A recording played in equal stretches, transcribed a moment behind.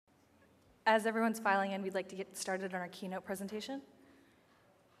As everyone's filing in, we'd like to get started on our keynote presentation.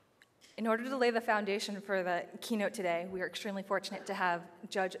 In order to lay the foundation for the keynote today, we are extremely fortunate to have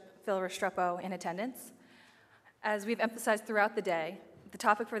Judge Phil Restrepo in attendance. As we've emphasized throughout the day, the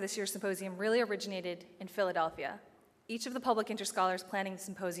topic for this year's symposium really originated in Philadelphia. Each of the public interest scholars planning the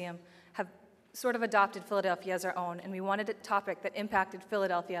symposium have sort of adopted Philadelphia as our own, and we wanted a topic that impacted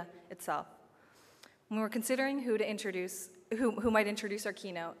Philadelphia itself. When we were considering who might introduce our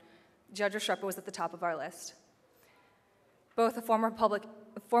keynote, Judge Restrepo was at the top of our list. Both a former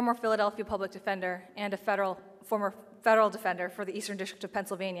Philadelphia public defender and a former federal defender for the Eastern District of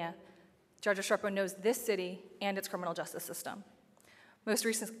Pennsylvania, Judge Restrepo knows this city and its criminal justice system. Most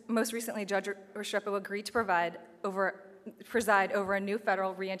recently, Judge Restrepo agreed to preside over a new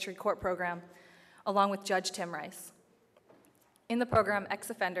federal reentry court program, along with Judge Tim Rice. In the program,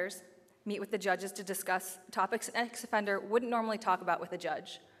 ex-offenders meet with the judges to discuss topics an ex-offender wouldn't normally talk about with a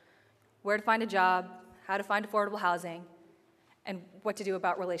judge: where to find a job, how to find affordable housing, and what to do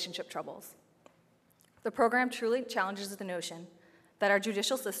about relationship troubles. The program truly challenges the notion that our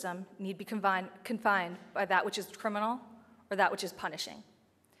judicial system need be confined by that which is criminal or that which is punishing.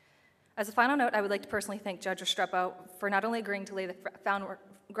 As a final note, I would like to personally thank Judge Restrepo for not only agreeing to lay the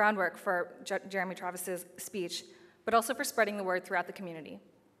groundwork for Jeremy Travis's speech, but also for spreading the word throughout the community.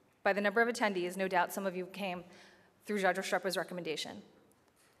 By the number of attendees, no doubt some of you came through Judge Restrepo's recommendation.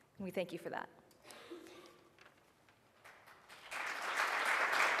 And we thank you for that.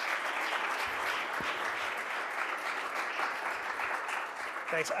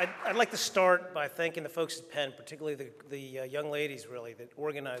 Thanks. I'd like to start by thanking the folks at Penn, particularly the young ladies, really, that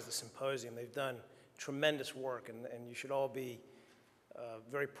organized the symposium. They've done tremendous work, and you should all be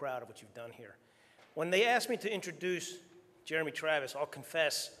very proud of what you've done here. When they asked me to introduce Jeremy Travis, I'll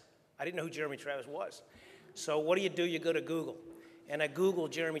confess, I didn't know who Jeremy Travis was. So what do? You go to Google. And I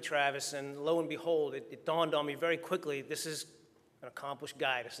Googled Jeremy Travis, and lo and behold, it dawned on me very quickly, this is an accomplished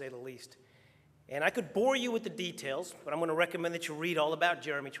guy, to say the least. And I could bore you with the details, but I'm going to recommend that you read all about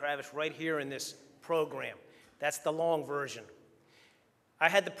Jeremy Travis right here in this program. That's the long version. I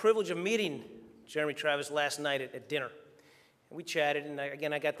had the privilege of meeting Jeremy Travis last night at dinner. And we chatted, and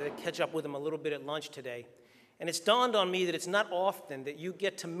I got to catch up with him a little bit at lunch today. And it's dawned on me that it's not often that you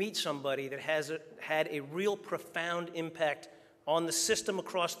get to meet somebody that has had a real profound impact on the system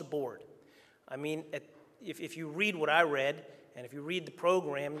across the board. I mean, if you read what I read, and if you read the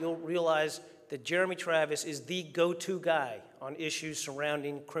program, you'll realize that Jeremy Travis is the go-to guy on issues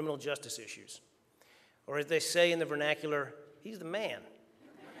surrounding criminal justice issues. Or as they say in the vernacular, he's the man.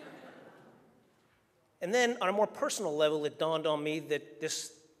 And then on a more personal level, it dawned on me that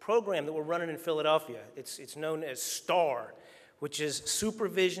this program that we're running in Philadelphia, it's known as STAR, which is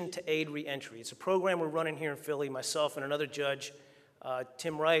Supervision to Aid Reentry. It's a program we're running here in Philly. Myself and another judge,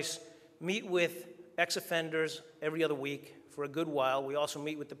 Tim Rice, meet with ex-offenders every other week for a good while. We also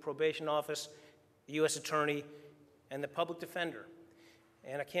meet with the probation office, the U.S. attorney, and the public defender.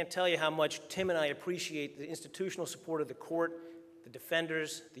 And I can't tell you how much Tim and I appreciate the institutional support of the court, the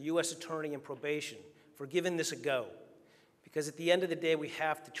defenders, the U.S. attorney, and probation for giving this a go. Because at the end of the day, we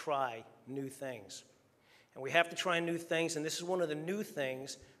have to try new things. And we have to try new things, and this is one of the new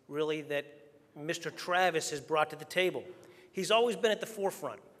things, really, that Mr. Travis has brought to the table. He's always been at the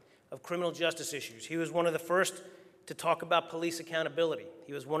forefront of criminal justice issues. He was one of the first to talk about police accountability.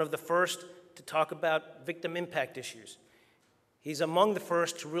 He was one of the first to talk about victim impact issues. He's among the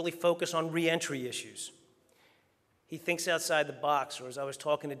first to really focus on reentry issues. He thinks outside the box, or as I was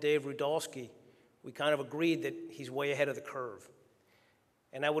talking to Dave Rudolsky, we kind of agreed that he's way ahead of the curve.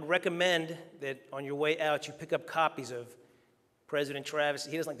 And I would recommend that on your way out, you pick up copies of President Travis.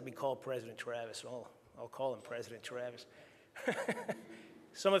 He doesn't like to be called President Travis, so I'll call him President Travis.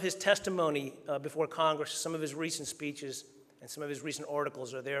 Some of his testimony before Congress, some of his recent speeches, and some of his recent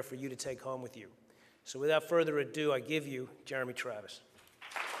articles are there for you to take home with you. So without further ado, I give you Jeremy Travis.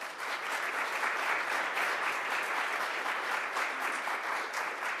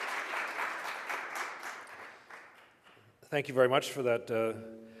 Thank you very much for that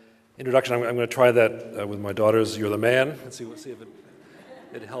introduction. I'm going to try that with my daughters. You're the man. Let's see if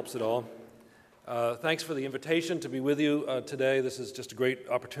it helps at all. Thanks for the invitation to be with you today. This is just a great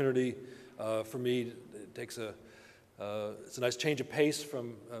opportunity for me. It's a nice change of pace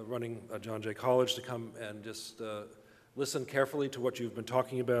from running John Jay College to come and just listen carefully to what you've been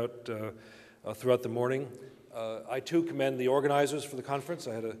talking about throughout the morning. I too commend the organizers for the conference.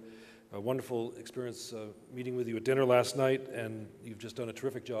 I had a wonderful experience meeting with you at dinner last night, and you've just done a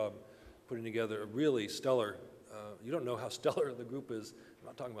terrific job putting together a really stellar, you don't know how stellar the group is. I'm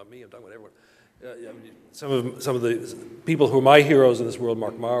not talking about me, I'm talking about everyone. Some of the people who are my heroes in this world: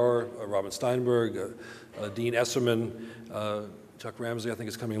 Mark Maurer, Robin Steinberg, Dean Esserman, Chuck Ramsey, I think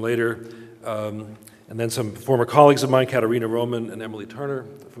is coming later, and then some former colleagues of mine, Katarina Roman and Emily Turner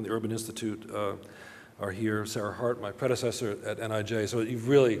from the Urban Institute, are here. Sarah Hart, my predecessor at NIJ. So you've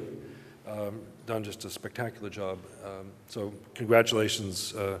really done just a spectacular job. So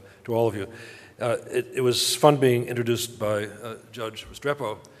congratulations to all of you. It was fun being introduced by Judge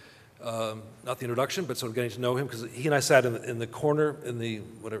Restrepo. Not the introduction, but sort of getting to know him, because he and I sat in the corner in the,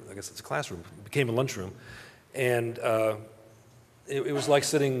 whatever, I guess it's a classroom, it became a lunchroom, and it was like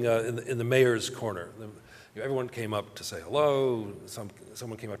sitting in the mayor's corner. Everyone came up to say hello.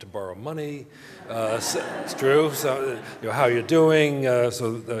 Someone came up to borrow money. It's true. So, how are you doing?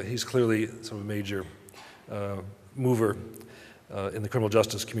 He's clearly sort of a major mover in the criminal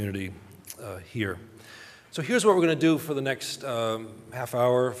justice community here. So here's what we're going to do for the next half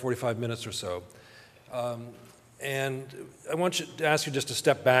hour, 45 minutes or so. And I want to ask you just to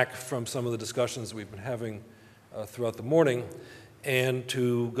step back from some of the discussions that we've been having throughout the morning, and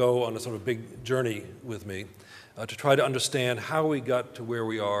to go on a sort of big journey with me to try to understand how we got to where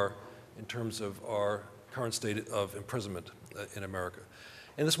we are in terms of our current state of imprisonment in America.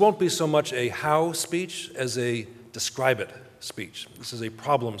 And this won't be so much a how speech as a describe it speech. This is a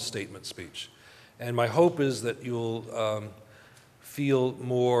problem statement speech. And my hope is that you'll feel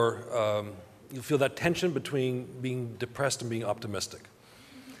more, you'll feel that tension between being depressed and being optimistic.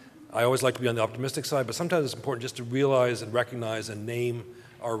 I always like to be on the optimistic side, but sometimes it's important just to realize and recognize and name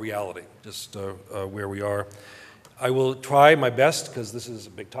our reality, just where we are. I will try my best, because this is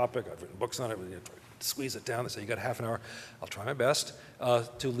a big topic. I've written books on it. We're going to try to squeeze it down. They say you got half an hour. I'll try my best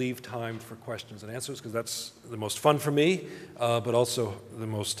to leave time for questions and answers, because that's the most fun for me, but also the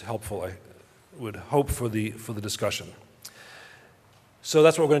most helpful, I would hope, for the discussion. So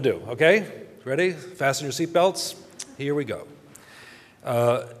that's what we're going to do, okay? Ready? Fasten your seatbelts. Here we go.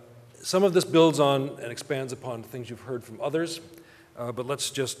 Some of this builds on and expands upon things you've heard from others, but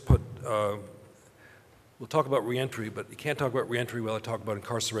let's just put, we'll talk about reentry, but you can't talk about reentry without talking about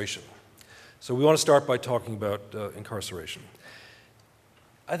incarceration. So we want to start by talking about incarceration.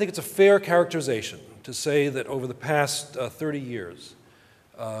 I think it's a fair characterization to say that over the past 30 years,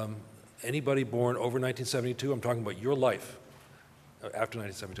 anybody born over 1972, I'm talking about your life after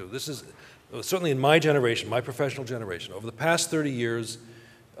 1972, this is certainly in my generation, my professional generation, over the past 30 years,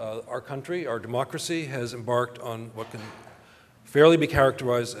 our country, our democracy, has embarked on what can fairly be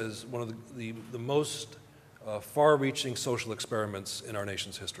characterized as one of the most far-reaching social experiments in our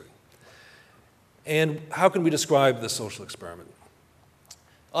nation's history. And how can we describe this social experiment?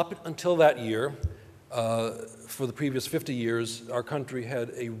 Up until that year, for the previous 50 years, our country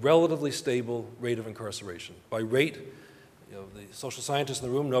had a relatively stable rate of incarceration. By rate, the social scientists in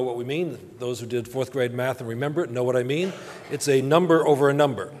the room know what we mean. Those who did fourth grade math and remember it know what I mean. It's a number over a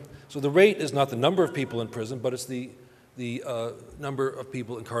number. So the rate is not the number of people in prison, but it's the number of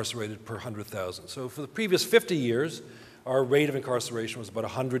people incarcerated per 100,000. So for the previous 50 years, our rate of incarceration was about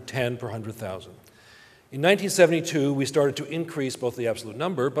 110 per 100,000. In 1972, we started to increase both the absolute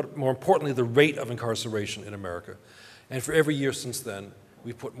number, but more importantly, the rate of incarceration in America. And for every year since then,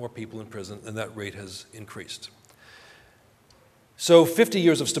 we've put more people in prison, and that rate has increased. So 50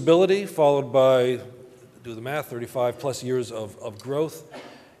 years of stability, followed by, do the math, 35 plus years of growth.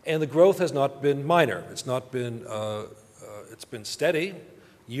 And the growth has not been minor. It's not been, it's been steady.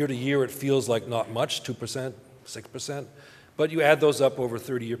 Year to year, it feels like not much, 2%, 6%. But you add those up over a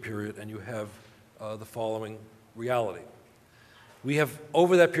 30-year period, and you have the following reality. We have,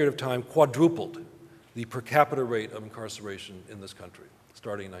 over that period of time, quadrupled the per capita rate of incarceration in this country,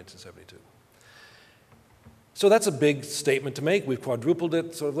 starting in 1972. So that's a big statement to make. We've quadrupled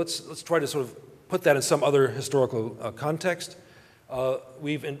it. So let's try to sort of put that in some other historical context.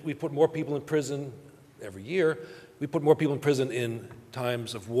 We've put more people in prison every year. We put more people in prison in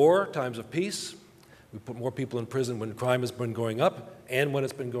times of war, times of peace. We put more people in prison when crime has been going up and when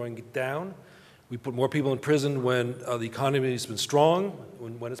it's been going down. We put more people in prison when the economy has been strong,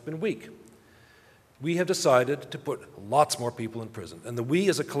 when it's been weak. We have decided to put lots more people in prison. And the we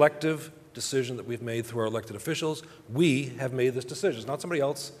is a collective decision that we've made through our elected officials. We have made this decision. It's not somebody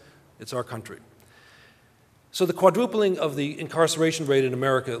else, it's our country. So the quadrupling of the incarceration rate in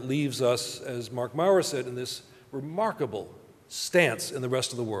America leaves us, as Mark Maurer said, in this remarkable stance in the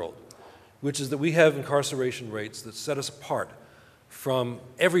rest of the world, which is that we have incarceration rates that set us apart from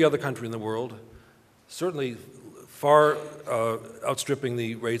every other country in the world, certainly far outstripping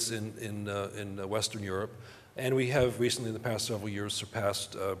the rates in Western Europe. And we have recently, in the past several years,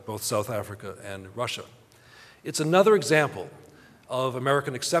 surpassed both South Africa and Russia. It's another example of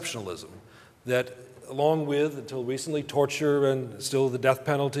American exceptionalism that along with, until recently, torture and still the death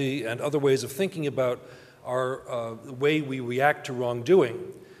penalty and other ways of thinking about the way we react to wrongdoing,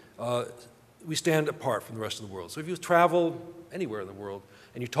 we stand apart from the rest of the world. So if you travel anywhere in the world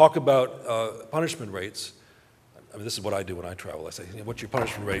and you talk about punishment rates, I mean, this is what I do when I travel. I say, what's your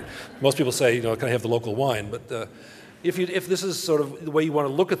punishment rate? Most people say, can I have the local wine? But if this is sort of the way you want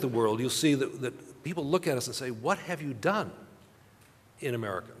to look at the world, you'll see that people look at us and say, what have you done in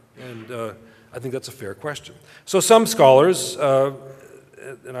America? And I think that's a fair question. So some scholars, and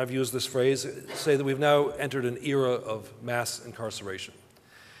I've used this phrase, say that we've now entered an era of mass incarceration.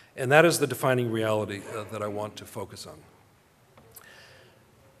 And that is the defining reality that I want to focus on.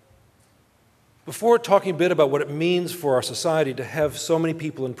 Before talking a bit about what it means for our society to have so many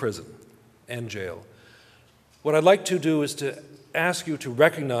people in prison and jail, what I'd like to do is to ask you to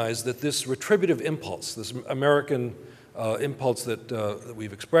recognize that this retributive impulse, this American impulse that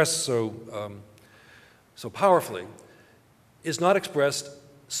we've expressed so powerfully, is not expressed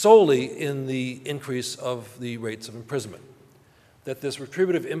solely in the increase of the rates of imprisonment. That this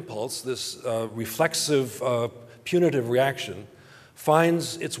retributive impulse, this reflexive, punitive reaction,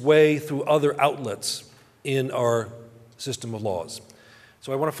 finds its way through other outlets in our system of laws.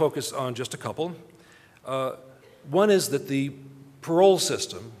 So I want to focus on just a couple. One is that the parole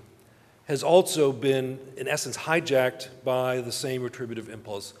system has also been, in essence, hijacked by the same retributive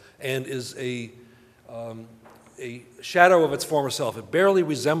impulse and is a shadow of its former self. It barely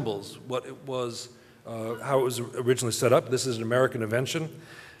resembles what it was, how it was originally set up. This is an American invention.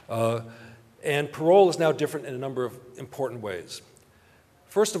 And parole is now different in a number of important ways.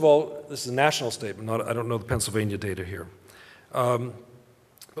 First of all, this is a national statement. I don't know the Pennsylvania data here.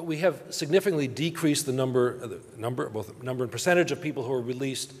 But we have significantly decreased the both number and percentage of people who are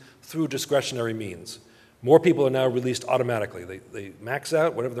released through discretionary means. More people are now released automatically. They max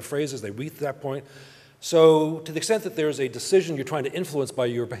out, whatever the phrase is, they reach that point. So to the extent that there's a decision you're trying to influence by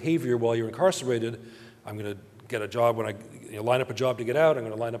your behavior while you're incarcerated, I'm going to get a job when I line up a job to get out, I'm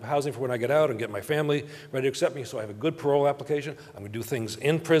going to line up housing for when I get out and get my family ready to accept me so I have a good parole application. I'm going to do things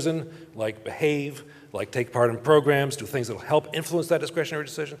in prison like behave, like take part in programs, do things that will help influence that discretionary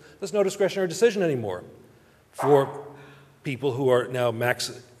decision. There's no discretionary decision anymore for people who are now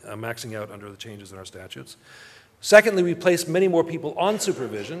maxing out under the changes in our statutes. Secondly, we place many more people on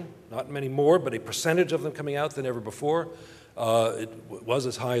supervision, not many more, but a percentage of them coming out than ever before. It was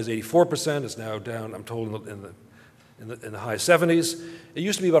as high as 84%. It's now down, I'm told, in the high 70s. It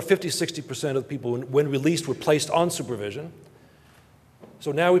used to be about 50-60% of the people when released were placed on supervision.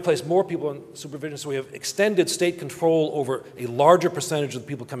 So now we place more people on supervision, so we have extended state control over a larger percentage of the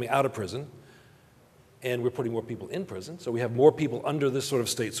people coming out of prison, and we're putting more people in prison, so we have more people under this sort of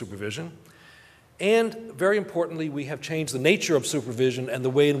state supervision. And very importantly, we have changed the nature of supervision and the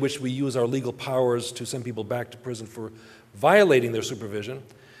way in which we use our legal powers to send people back to prison for violating their supervision.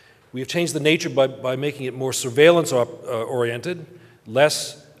 We have changed the nature by making it more surveillance-oriented,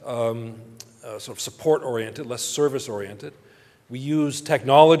 less sort of support-oriented, less service-oriented. We use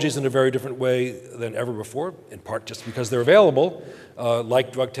technologies in a very different way than ever before, in part just because they're available,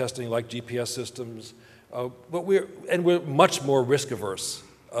 like drug testing, like GPS systems. But we're much more risk-averse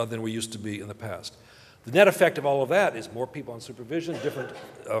than we used to be in the past. The net effect of all of that is more people on supervision, different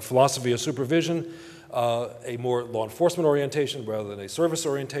philosophy of supervision, a more law enforcement orientation rather than a service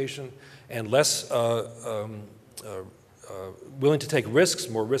orientation, and less willing to take risks,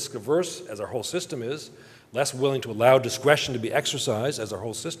 more risk-averse, as our whole system is, less willing to allow discretion to be exercised, as our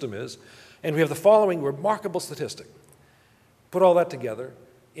whole system is. And we have the following remarkable statistic. Put all that together.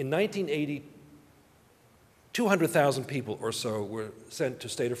 In 1980, 200,000 people or so were sent to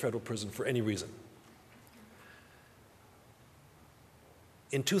state or federal prison for any reason.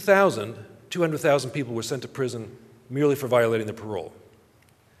 In 2000, 200,000 people were sent to prison merely for violating their parole.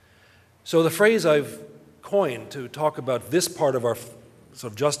 So the phrase I've coined to talk about this part of our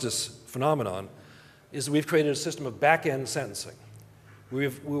sort of justice phenomenon is that we've created a system of back-end sentencing.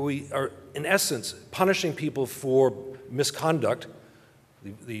 We are, in essence, punishing people for misconduct,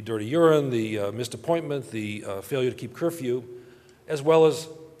 the dirty urine, the missed appointment, the failure to keep curfew, as well as,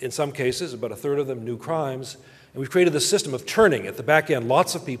 in some cases, about a third of them, new crimes. And we've created this system of turning at the back end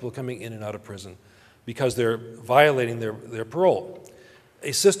lots of people coming in and out of prison because they're violating their parole.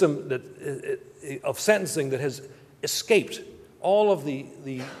 A system of sentencing that has escaped all of the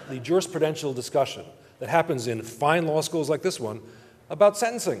jurisprudential discussion that happens in fine law schools like this one about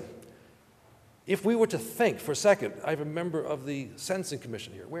sentencing. If we were to think for a second, I have a member of the Sentencing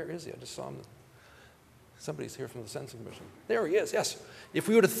Commission here. Where is he? I just saw him. Somebody's here from the Sentencing Commission. There he is, yes. If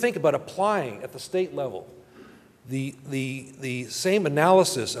we were to think about applying at the state level the same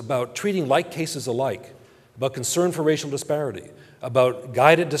analysis about treating like cases alike, about concern for racial disparity, about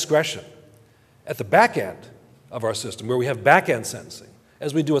guided discretion at the back end of our system, where we have back-end sentencing,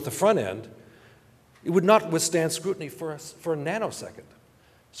 as we do at the front end, it would not withstand scrutiny for a nanosecond.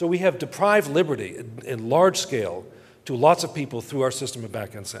 So we have deprived liberty in large scale to lots of people through our system of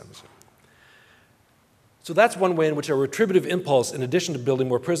back-end sentencing. So that's one way in which our retributive impulse, in addition to building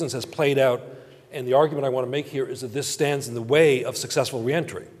more prisons, has played out. And the argument I want to make here is that this stands in the way of successful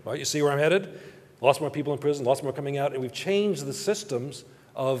reentry. Right? You see where I'm headed? Lots more people in prison, lots more coming out, and we've changed the systems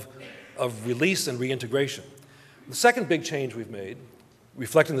of release and reintegration. The second big change we've made,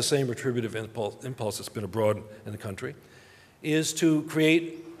 reflecting the same retributive impulse that's been abroad in the country, is to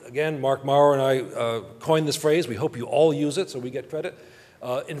create, again, Mark Maurer and I coined this phrase, we hope you all use it so we get credit,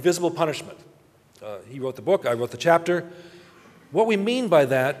 invisible punishment. He wrote the book, I wrote the chapter. What we mean by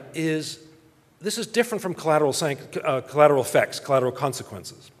that is this is different from collateral effects, collateral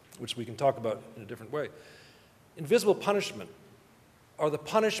consequences, which we can talk about in a different way. Invisible punishment are the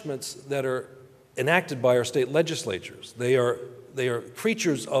punishments that are enacted by our state legislatures. They are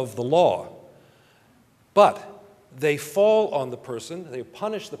creatures of the law, but they fall on the person, they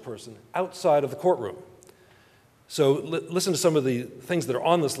punish the person outside of the courtroom. So listen to some of the things that are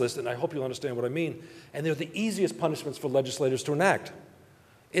on this list, and I hope you'll understand what I mean. And they're the easiest punishments for legislators to enact.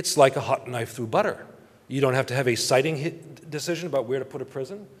 It's like a hot knife through butter. You don't have to have a citing decision about where to put a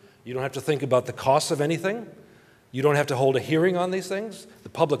prison. You don't have to think about the costs of anything. You don't have to hold a hearing on these things. The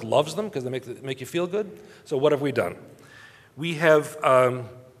public loves them because they make you feel good. So what have we done? We have,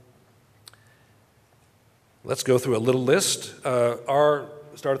 let's go through a little list.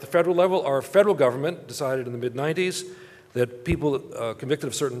 Start at the federal level. Our federal government decided in the mid-90s that people convicted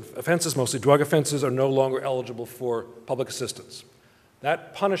of certain offenses, mostly drug offenses, are no longer eligible for public assistance.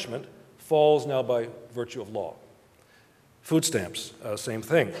 That punishment falls now by virtue of law. Food stamps, same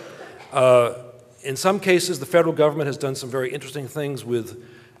thing. In some cases, the federal government has done some very interesting things with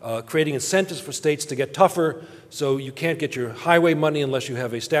creating incentives for states to get tougher, so you can't get your highway money unless you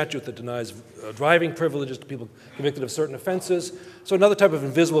have a statute that denies driving privileges to people convicted of certain offenses. So another type of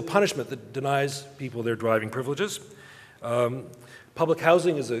invisible punishment that denies people their driving privileges. Public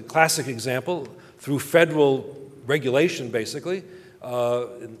housing is a classic example. Through federal regulation, basically.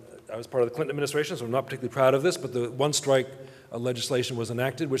 I was part of the Clinton administration, so I'm not particularly proud of this, but the one-strike legislation was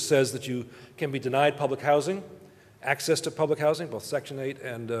enacted, which says that you can be denied public housing, access to public housing, both Section 8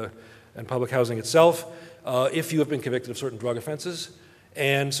 and public housing itself, if you have been convicted of certain drug offenses.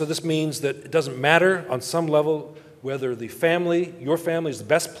 And so this means that it doesn't matter on some level whether the family, your family, is the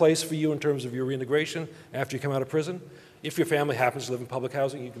best place for you in terms of your reintegration after you come out of prison. If your family happens to live in public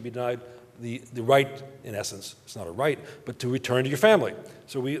housing, you can be denied the right, in essence, it's not a right, but to return to your family.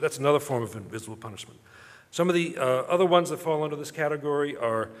 So that's another form of invisible punishment. Some of the other ones that fall under this category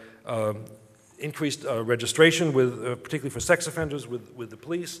are increased registration, particularly for sex offenders with the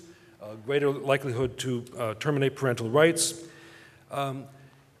police, greater likelihood to terminate parental rights,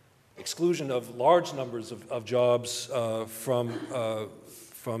 exclusion of large numbers of jobs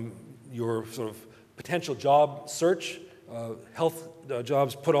from your sort of potential job search, health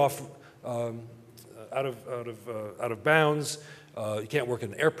jobs put off out of bounds. You can't work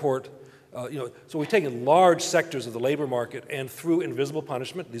in an airport. So we've taken large sectors of the labor market and through invisible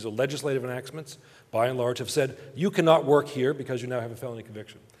punishment, these are legislative enactments, by and large, have said, you cannot work here because you now have a felony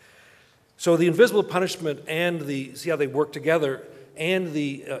conviction. So the invisible punishment and see how they work together, and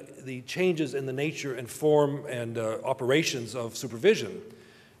the changes in the nature and form and operations of supervision,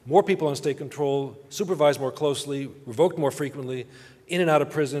 more people on state control, supervised more closely, revoked more frequently, in and out of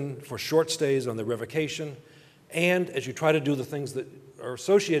prison for short stays on their revocation, and as you try to do the things that are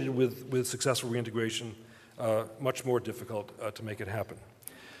associated with successful reintegration, much more difficult to make it happen.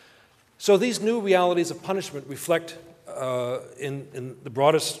 So these new realities of punishment reflect, in the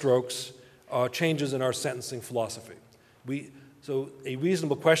broadest strokes, changes in our sentencing philosophy. So a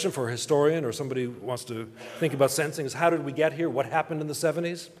reasonable question for a historian or somebody who wants to think about sentencing is, how did we get here? What happened in the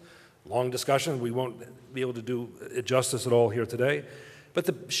 70s? Long discussion. We won't be able to do it justice at all here today. But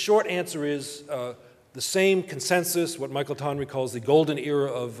the short answer is the same consensus, what Michael Tonry calls the golden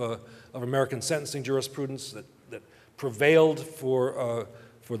era of American sentencing jurisprudence that prevailed for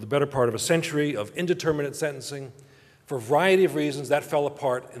the better part of a century of indeterminate sentencing. For a variety of reasons, that fell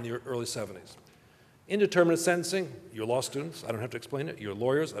apart in the early 70s. Indeterminate sentencing, you're law students, I don't have to explain it. You're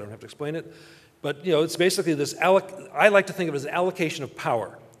lawyers, I don't have to explain it. But it's basically this, I like to think of it as an allocation of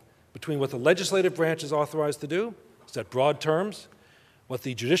power between what the legislative branch is authorized to do, set broad terms. What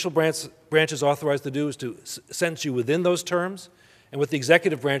the judicial branch is authorized to do is to sentence you within those terms. And what the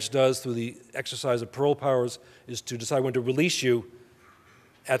executive branch does through the exercise of parole powers is to decide when to release you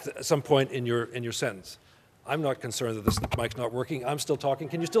at some point in your sentence. I'm not concerned that this mic's not working. I'm still talking.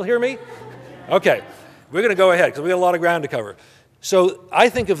 Can you still hear me? Okay. We're going to go ahead because we got a lot of ground to cover. So I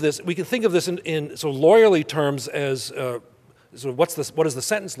think of this, we can think of this in sort of lawyerly terms as sort of what does the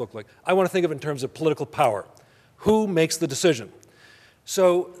sentence look like? I want to think of it in terms of political power. Who makes the decision?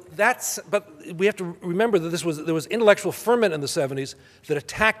 So but we have to remember that there was intellectual ferment in the 70s that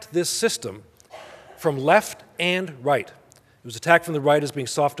attacked this system from left and right. It was attacked from the right as being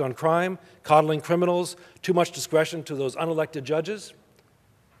soft on crime, coddling criminals, too much discretion to those unelected judges.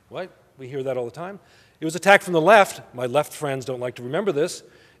 What? We hear that all the time. It was attacked from the left, my left friends don't like to remember this,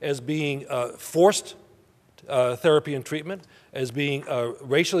 as being forced therapy and treatment, as being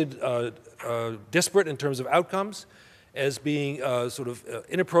racially disparate in terms of outcomes, as being sort of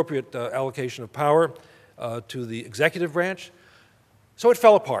inappropriate allocation of power to the executive branch. So it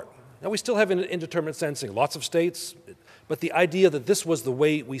fell apart. Now we still have indeterminate sentencing, lots of states, but the idea that this was the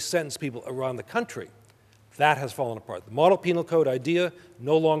way we sentence people around the country, that has fallen apart. The model penal code idea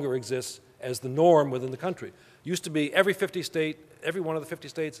no longer exists as the norm within the country. Used to be every one of the 50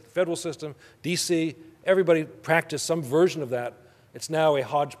 states, the federal system, DC, everybody practiced some version of that. It's now a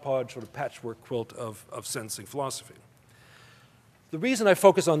hodgepodge sort of patchwork quilt of sentencing philosophy. The reason I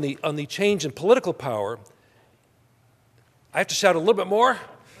focus on the change in political power, I have to shout a little bit more.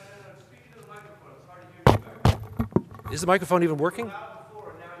 Is the microphone even working?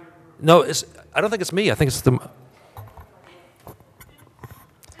 No, I don't think it's me. I think it's the...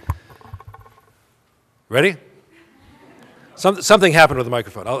 Ready? Something happened with the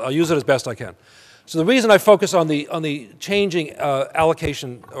microphone. I'll use it as best I can. So the reason I focus on the changing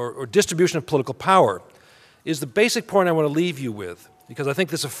allocation or distribution of political power is the basic point I want to leave you with, because I think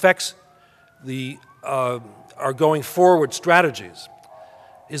this affects our going forward strategies,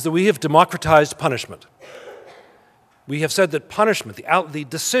 is that we have democratized punishment. We have said that punishment, the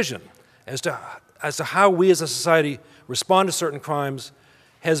decision as to how we as a society respond to certain crimes,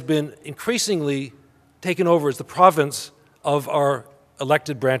 has been increasingly taken over as the province of our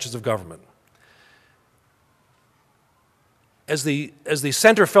elected branches of government. As the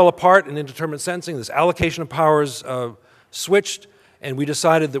center fell apart in indeterminate sentencing, this allocation of powers switched, and we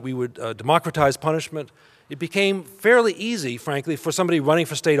decided that we would democratize punishment, it became fairly easy, frankly, for somebody running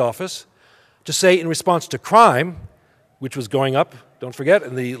for state office to say in response to crime, which was going up, don't forget,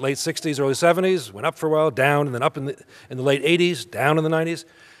 in the late 60s, early 70s, went up for a while, down, and then up in the late 80s, down in the 90s.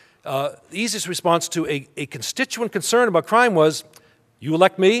 The easiest response to a constituent concern about crime was, you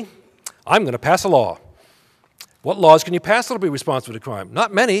elect me, I'm going to pass a law. What laws can you pass that'll be responsive to crime?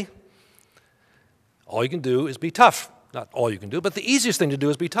 Not many. All you can do is be tough. Not all you can do, but the easiest thing to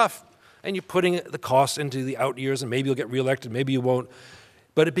do is be tough. And you're putting the costs into the out years, and maybe you'll get reelected, maybe you won't.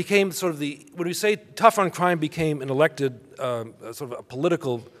 But it became sort of when we say tough on crime became an elected, sort of a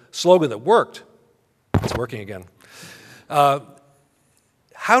political slogan that worked. It's working again.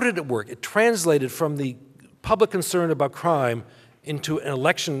 How did it work? It translated from the public concern about crime into an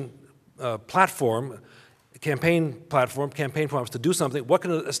election platform, campaign promise to do something. What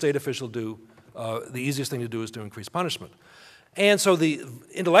can a state official do? The easiest thing to do is to increase punishment. And so the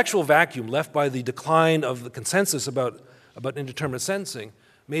intellectual vacuum left by the decline of the consensus about indeterminate sentencing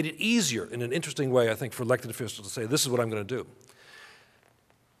made it easier in an interesting way, I think, for elected officials to say, this is what I'm going to do.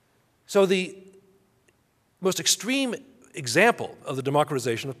 So the most extreme example of the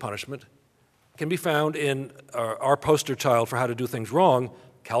democratization of punishment can be found in our poster child for how to do things wrong,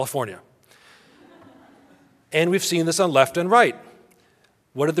 California. And we've seen this on left and right.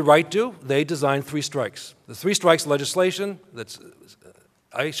 What did the right do? They designed 3 strikes. The 3 strikes legislation,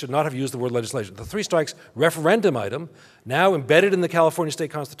 I should not have used the word legislation. The 3 strikes referendum item, now embedded in the California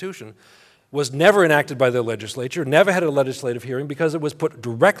state constitution, was never enacted by the legislature, never had a legislative hearing because it was put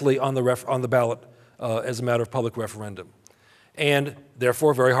directly on the ballot as a matter of public referendum. And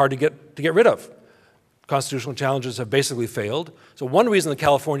therefore very hard to get rid of. Constitutional challenges have basically failed. So one reason that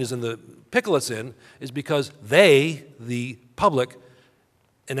California's in the pickle it's in is because they, the public,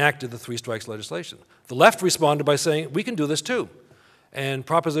 enacted the 3 strikes legislation. The left responded by saying, we can do this too. And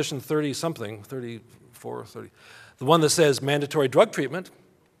Proposition 30-something, 34, 30, the one that says mandatory drug treatment,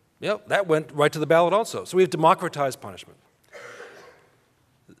 that went right to the ballot also. So we've democratized punishment.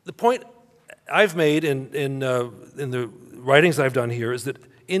 The point I've made in the writings that I've done here is that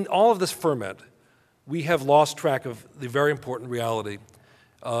in all of this ferment, we have lost track of the very important reality,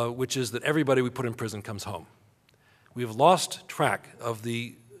 which is that everybody we put in prison comes home. We have lost track of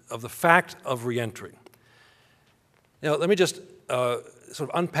the fact of reentry. Now, let me just sort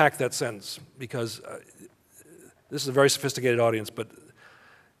of unpack that sentence, because This is a very sophisticated audience, but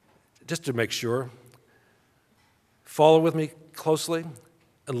just to make sure, follow with me closely.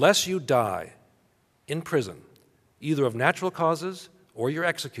 Unless you die in prison, either of natural causes or you're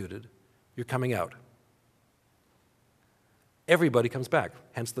executed, you're coming out. Everybody comes back,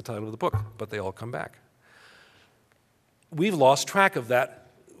 hence the title of the book, but they all come back. We've lost track of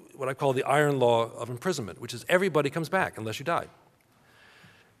that, what I call the iron law of imprisonment, which is everybody comes back unless you die.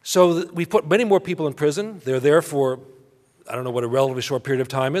 So we've put many more people in prison. They're there for, I don't know what a relatively short period of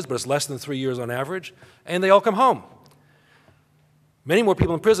time is, but it's less than 3 years on average, and they all come home. Many more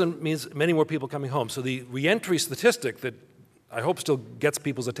people in prison means many more people coming home. So the reentry statistic that I hope still gets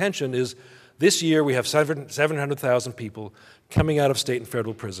people's attention is this year we have 700,000 people coming out of state and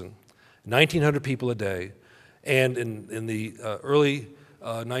federal prison, 1,900 people a day, and in the early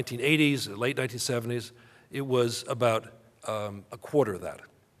 1980s, late 1970s, it was about a quarter of that.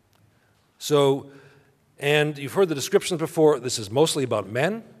 So, and you've heard the descriptions before, this is mostly about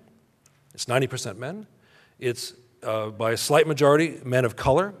men. It's 90% men. It's by a slight majority, men of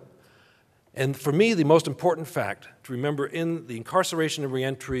color. And for me, the most important fact to remember in the incarceration and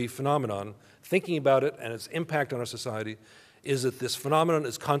reentry phenomenon, thinking about it and its impact on our society, is that this phenomenon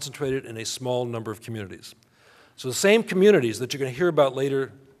is concentrated in a small number of communities. So the same communities that you're going to hear about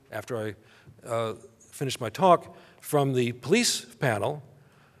later after I finish my talk from the police panel,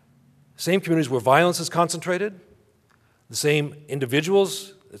 same communities where violence is concentrated, the same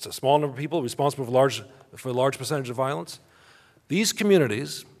individuals, it's a small number of people responsible for a large percentage of violence. These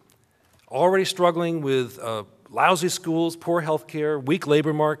communities, already struggling with lousy schools, poor health care, weak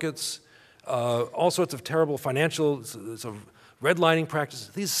labor markets, all sorts of terrible financial sort of redlining practices,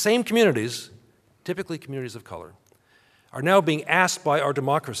 these same communities, typically communities of color, are now being asked by our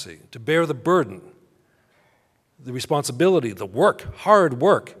democracy to bear the burden, the responsibility, the work, hard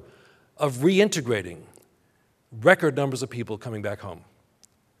work, of reintegrating record numbers of people coming back home.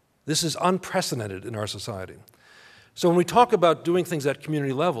 This is unprecedented in our society. So when we talk about doing things at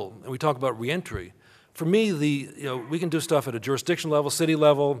community level, and we talk about reentry, for me, we can do stuff at a jurisdiction level, city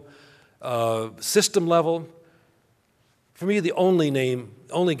level, system level. For me, the only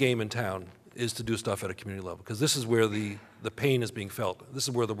game in town is to do stuff at a community level, because this is where the pain is being felt. This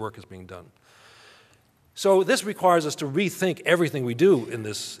is where the work is being done. So this requires us to rethink everything we do in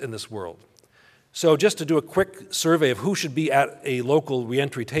this world. So just to do a quick survey of who should be at a local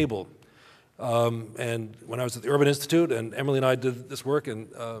reentry table, and when I was at the Urban Institute, and Emily and I did this work, and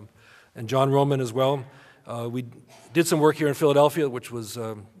John Roman as well, we did some work here in Philadelphia, which was,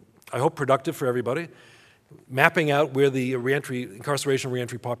 I hope, productive for everybody, mapping out where the incarceration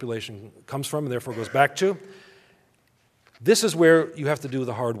reentry population comes from and therefore goes back to. This is where you have to do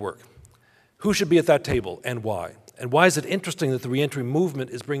the hard work. Who should be at that table and why? And why is it interesting that the reentry movement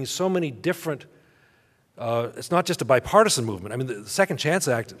is bringing so many different, it's not just a bipartisan movement. I mean, the Second Chance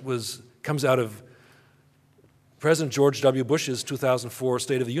Act comes out of President George W. Bush's 2004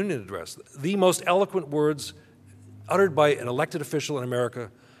 State of the Union address. The most eloquent words uttered by an elected official in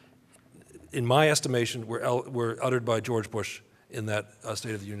America, in my estimation, were uttered by George Bush in that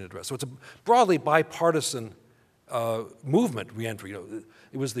State of the Union address. So it's a broadly bipartisan movement, reentry.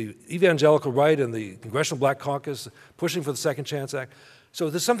 It was the evangelical right and the Congressional Black Caucus pushing for the Second Chance Act. So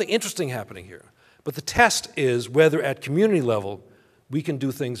there's something interesting happening here. But the test is whether at community level we can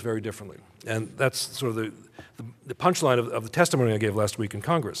do things very differently. And that's sort of the punchline of the testimony I gave last week in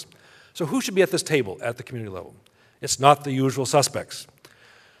Congress. So who should be at this table at the community level? It's not the usual suspects.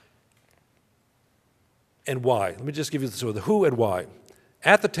 And why? Let me just give you sort of the who and why.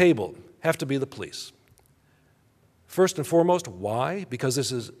 At the table have to be the police. First and foremost, why? Because this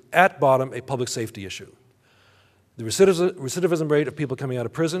is, at bottom, a public safety issue. The recidivism rate of people coming out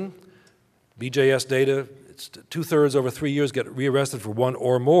of prison, BJS data, it's 2/3 over 3 years get rearrested for one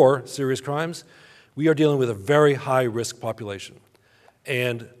or more serious crimes. We are dealing with a very high-risk population.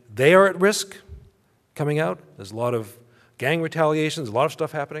 And they are at risk coming out. There's a lot of gang retaliations, a lot of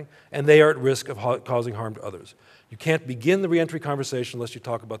stuff happening, and they are at risk of causing harm to others. You can't begin the reentry conversation unless you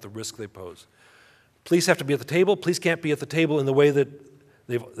talk about the risk they pose. Police have to be at the table. Police can't be at the table in the way that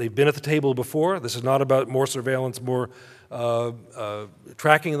they've been at the table before. This is not about more surveillance, more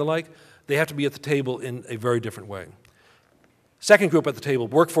tracking and the like. They have to be at the table in a very different way. Second group at the table,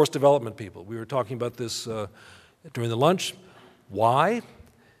 workforce development people. We were talking about this during the lunch. Why?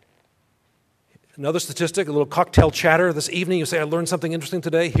 Another statistic, a little cocktail chatter this evening. You say, I learned something interesting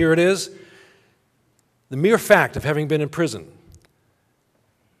today. Here it is. The mere fact of having been in prison,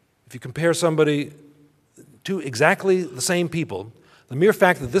 if you compare somebody to exactly the same people, the mere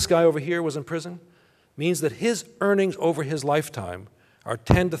fact that this guy over here was in prison means that his earnings over his lifetime are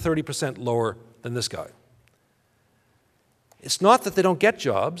 10 to 30% lower than this guy. It's not that they don't get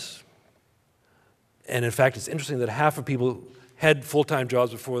jobs, and in fact, it's interesting that half of people had full-time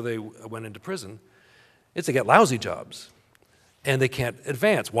jobs before they went into prison. It's they get lousy jobs, and they can't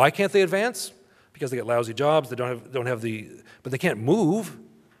advance. Why can't they advance? Because they get lousy jobs, they don't have but they can't move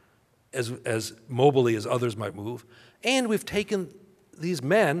as mobilely as others might move. And we've taken these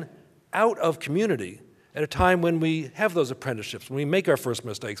men out of community at a time when we have those apprenticeships, when we make our first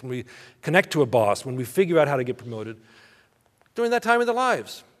mistakes, when we connect to a boss, when we figure out how to get promoted, during that time in their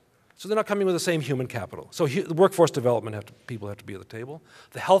lives. So they're not coming with the same human capital. So the workforce development people have to be at the table.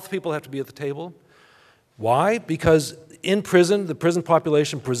 The health people have to be at the table. Why? Because in prison, the prison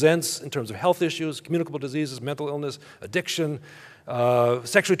population presents, in terms of health issues, communicable diseases, mental illness, addiction,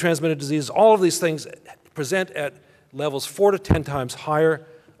 sexually transmitted diseases, all of these things present at levels 4 to 10 times higher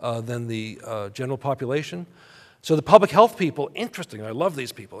than the general population. So the public health people, interesting, I love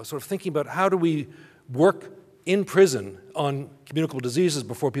these people, are sort of thinking about how do we work in prison on communicable diseases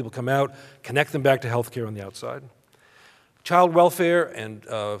before people come out, connect them back to health care on the outside. Child welfare and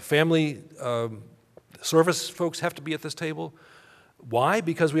family service folks have to be at this table. Why?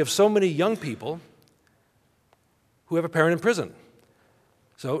 Because we have so many young people who have a parent in prison.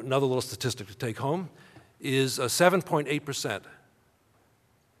 So another little statistic to take home is 7.8%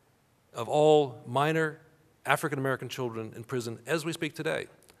 of all minor African-American children in prison, as we speak today,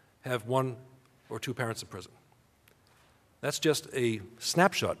 have one or two parents in prison. That's just a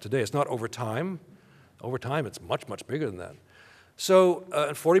snapshot today. It's not over time. Over time, it's much, much bigger than that. So,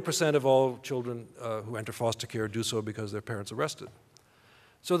 and 40% of all children who enter foster care do so because their parents are arrested.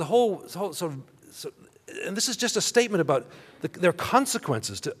 So and this is just a statement about there are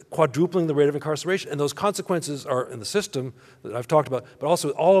consequences to quadrupling the rate of incarceration, and those consequences are in the system that I've talked about, but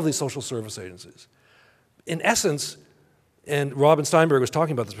also all of these social service agencies. In essence, and Robin Steinberg was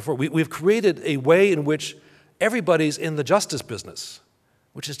talking about this before, we've created a way in which everybody's in the justice business,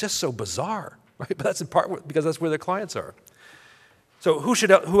 which is just so bizarre, right? But that's in part because that's where their clients are. So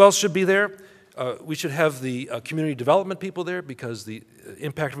who else should be there? We should have the community development people there because the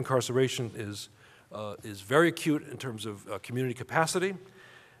impact of incarceration is very acute in terms of community capacity.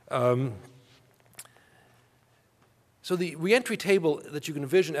 So the reentry table that you can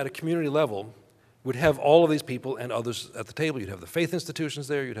envision at a community level would have all of these people and others at the table. You'd have the faith institutions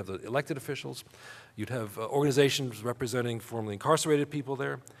there, you'd have the elected officials, you'd have organizations representing formerly incarcerated people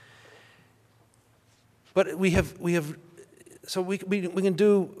there. But we can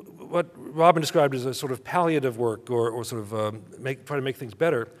do what Robin described as a sort of palliative work or sort of try to make things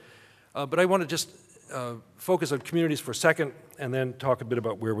better. But I want to just focus on communities for a second and then talk a bit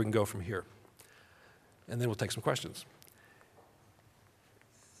about where we can go from here. And then we'll take some questions.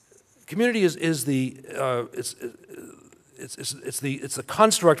 Community is the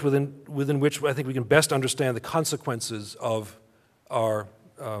construct within which I think we can best understand the consequences of our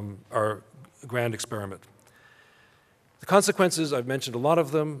grand experiment. The consequences, I've mentioned a lot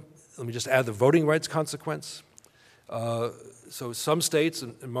of them. Let me just add the voting rights consequence. So some states,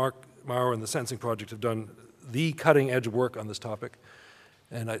 and Mark Maurer and the Sentencing Project have done the cutting-edge work on this topic.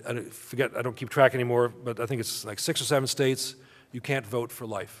 And I don't keep track anymore, but I think it's like 6 or 7 states, you can't vote for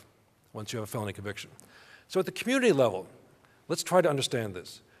life once you have a felony conviction. So at the community level, let's try to understand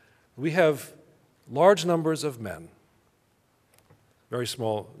this. We have large numbers of men, very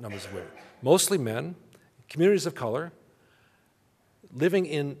small numbers of women, mostly men, communities of color, living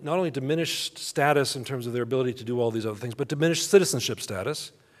in not only diminished status in terms of their ability to do all these other things, but diminished citizenship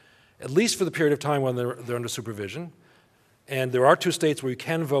status, at least for the period of time when they're under supervision. And there are 2 states where you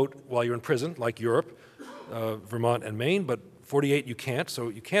can vote while you're in prison, like Europe, Vermont and Maine, but 48 you can't, so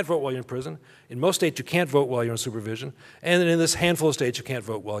you can't vote while you're in prison. In most states you can't vote while you're in supervision, and in this handful of states you can't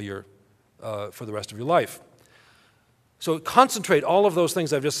vote while you're for the rest of your life. So concentrate all of those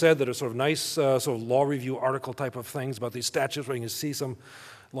things I've just said that are sort of nice sort of law review article type of things about these statutes where you can see some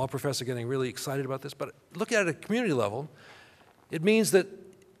law professor getting really excited about this, but look at it at a community level. It means that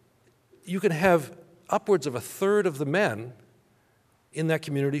you can have upwards of 1/3 of the men in that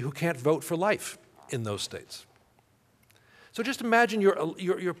community who can't vote for life in those states. So just imagine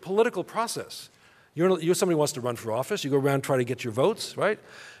your political process. You're somebody who wants to run for office. You go around and try to get your votes, right?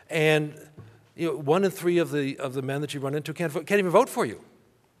 And 1 in 3 of the men that you run into can't even vote for you,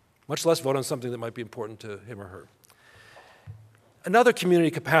 much less vote on something that might be important to him or her. Another community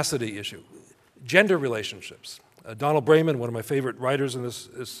capacity issue, gender relationships. Donald Brayman, one of my favorite writers in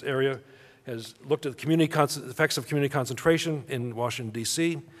this area, has looked at the effects of community concentration in Washington,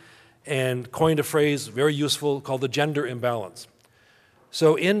 D.C., and coined a phrase very useful called the gender imbalance.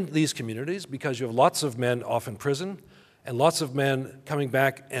 So in these communities, because you have lots of men off in prison and lots of men coming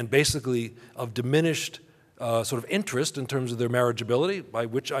back and basically of diminished sort of interest in terms of their marriageability, by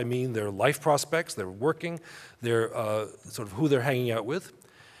which I mean their life prospects, their working, their sort of who they're hanging out with.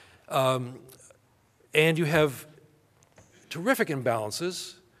 And you have terrific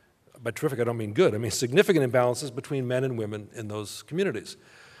imbalances. By terrific, I don't mean good. I mean significant imbalances between men and women in those communities.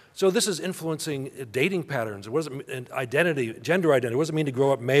 So this is influencing dating patterns. What does it mean, identity, gender identity? What does it mean to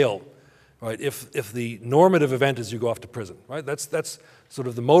grow up male? Right? If the normative event is you go off to prison, right? That's sort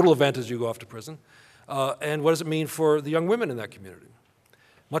of the modal event is you go off to prison. And what does it mean for the young women in that community?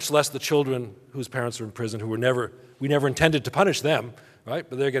 Much less the children whose parents are in prison, who we never intended to punish them, right?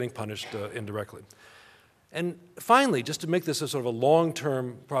 But they're getting punished indirectly. And finally, just to make this a sort of a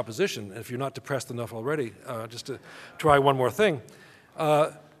long-term proposition, if you're not depressed enough already, just to try one more thing,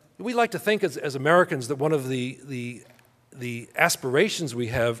 we like to think as Americans that one of the aspirations we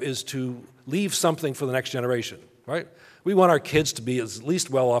have is to leave something for the next generation, right? We want our kids to be as least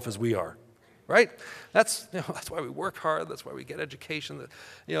well off as we are, right? That's why we work hard. That's why we get education.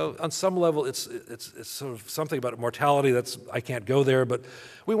 On some level, it's sort of something about mortality. I can't go there, but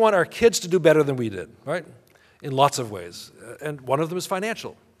we want our kids to do better than we did, right? In lots of ways, and one of them is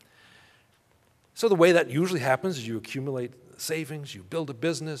financial. So the way that usually happens is you accumulate savings, you build a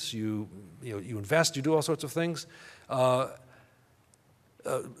business, you invest, you do all sorts of things.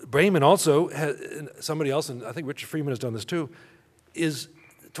 Brayman also, somebody else, and I think Richard Freeman has done this too, is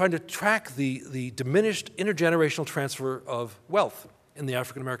trying to track the diminished intergenerational transfer of wealth in the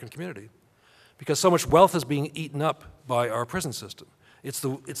African American community, because so much wealth is being eaten up by our prison system. It's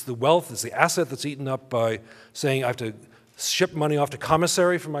the wealth, it's the asset that's eaten up by saying I have to ship money off to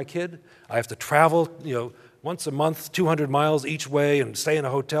commissary for my kid, I have to travel, once a month, 200 miles each way and stay in a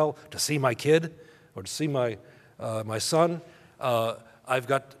hotel to see my kid or to see my son.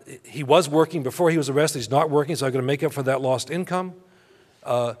 He was working before he was arrested, he's not working, so I've got to make up for that lost income.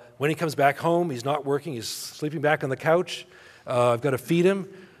 When he comes back home, he's not working, he's sleeping back on the couch. I've got to feed him.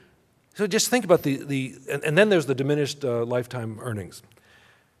 So just think about and then there's the diminished lifetime earnings.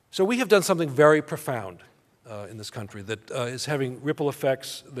 So we have done something very profound in this country that is having ripple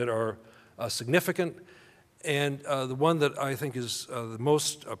effects that are significant. And the one that I think is the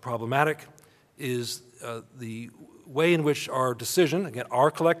most problematic is the way in which our decision, again, our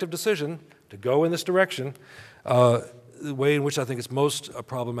collective decision to go in this direction, the way in which I think it's most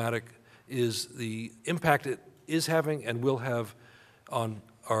problematic is the impact it is having and will have on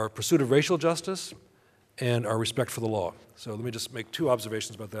our pursuit of racial justice and our respect for the law. So let me just make two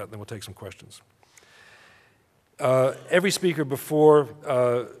observations about that, and then we'll take some questions. Every speaker before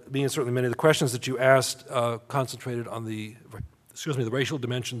me, and certainly many of the questions that you asked, concentrated on the racial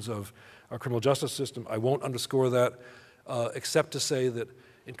dimensions of our criminal justice system. I won't underscore that, except to say that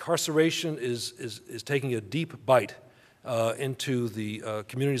incarceration is taking a deep bite into the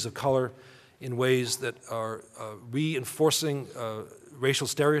communities of color in ways that are reinforcing racial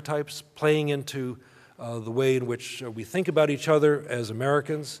stereotypes, playing into the way in which we think about each other as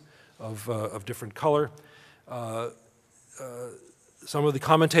Americans of different color. Some of the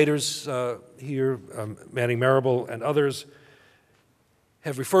commentators here, Manning Marable and others,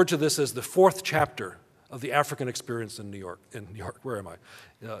 have referred to this as the fourth chapter of the African experience in New York, where am I?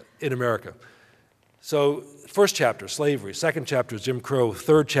 In America. So first chapter, slavery. Second chapter, Jim Crow.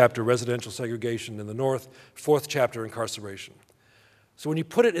 Third chapter, residential segregation in the North. Fourth chapter, incarceration. So when you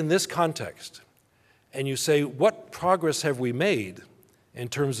put it in this context, and you say, what progress have we made in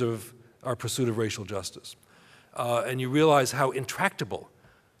terms of our pursuit of racial justice? And you realize how intractable.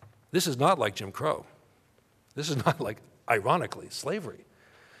 This is not like Jim Crow. This is not like, ironically, slavery.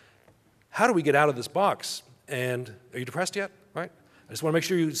 How do we get out of this box? And are you depressed yet? Right? I just want to make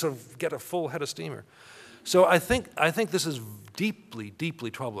sure you sort of get a full head of steam here. So I think this is deeply, deeply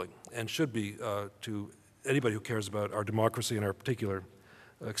troubling, and should be to anybody who cares about our democracy and our particular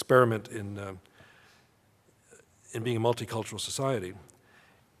experiment in being a multicultural society.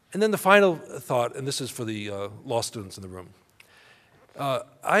 And then the final thought, and this is for the law students in the room.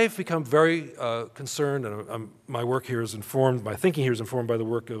 I've become very concerned, and my work here is informed, my thinking here is informed by the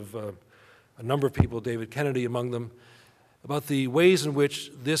work of a number of people, David Kennedy among them, about the ways in which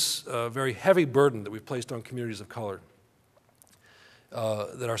this very heavy burden that we've placed on communities of color,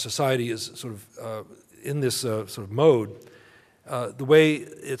 that our society is sort of in this sort of mode, the way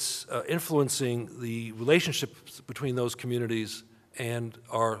it's influencing the relationships between those communities and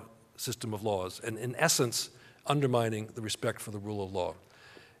our system of laws, and in essence, undermining the respect for the rule of law.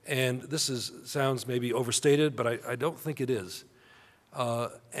 And this sounds maybe overstated, but I don't think it is.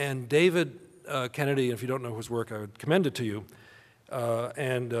 And David Kennedy, and if you don't know his work, I would commend it to you,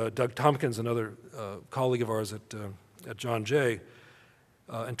 and Doug Tompkins, another colleague of ours at John Jay,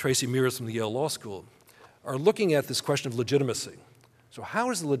 and Tracy Mears from the Yale Law School, are looking at this question of legitimacy. So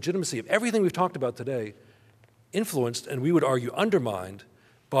how is the legitimacy of everything we've talked about today influenced, and we would argue undermined,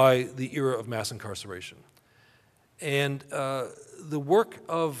 by the era of mass incarceration? And the work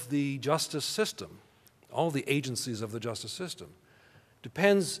of the justice system, all the agencies of the justice system,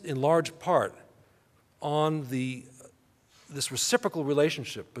 depends in large part on this reciprocal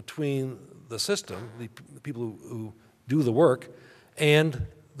relationship between the system, the people who do the work, and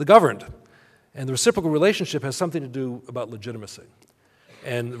the governed. And the reciprocal relationship has something to do about legitimacy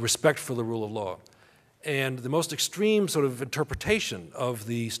and respect for the rule of law. And the most extreme sort of interpretation of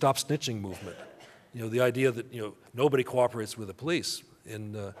the stop snitching movement, the idea that nobody cooperates with the police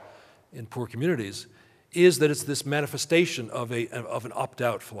in poor communities, is that it's this manifestation of an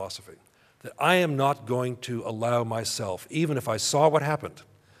opt-out philosophy. That I am not going to allow myself, even if I saw what happened,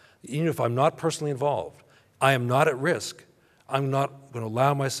 even if I'm not personally involved, I am not at risk, I'm not going to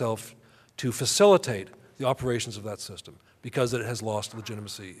allow myself to facilitate the operations of that system because it has lost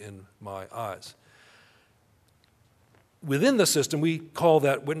legitimacy in my eyes. Within the system, we call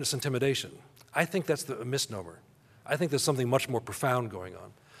that witness intimidation. I think that's a misnomer. I think there's something much more profound going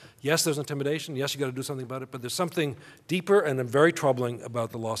on. Yes, there's intimidation. Yes, you got to do something about it. But there's something deeper and very troubling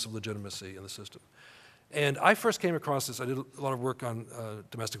about the loss of legitimacy in the system. And I first came across this. I did a lot of work on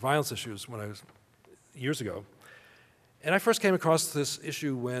domestic violence issues years ago. And I first came across this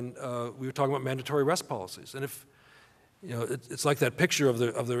issue when we were talking about mandatory arrest policies. And if it's like that picture of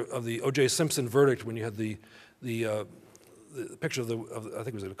the O.J. Simpson verdict when you had the picture of I think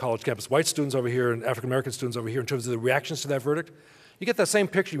it was a college campus, white students over here and African American students over here in terms of the reactions to that verdict. You get that same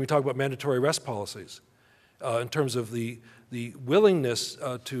picture when we talk about mandatory arrest policies in terms of the willingness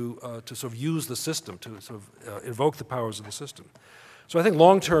to sort of use the system, to sort of invoke the powers of the system. So I think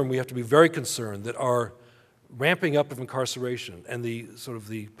long term we have to be very concerned that our ramping up of incarceration and the sort of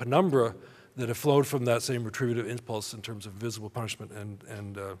the penumbra that have flowed from that same retributive impulse in terms of visible punishment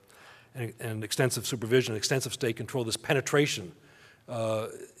and extensive supervision, extensive state control, this penetration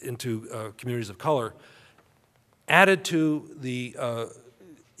into communities of color, added to the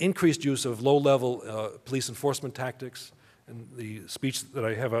increased use of low-level police enforcement tactics, and the speech that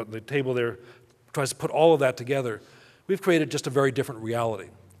I have on the table there tries to put all of that together, we've created just a very different reality.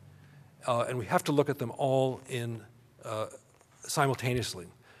 And we have to look at them all simultaneously.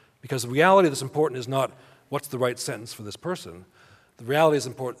 Because the reality that's important is not what's the right sentence for this person. The reality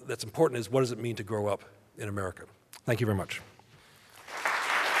that's important is what does it mean to grow up in America. Thank you very much.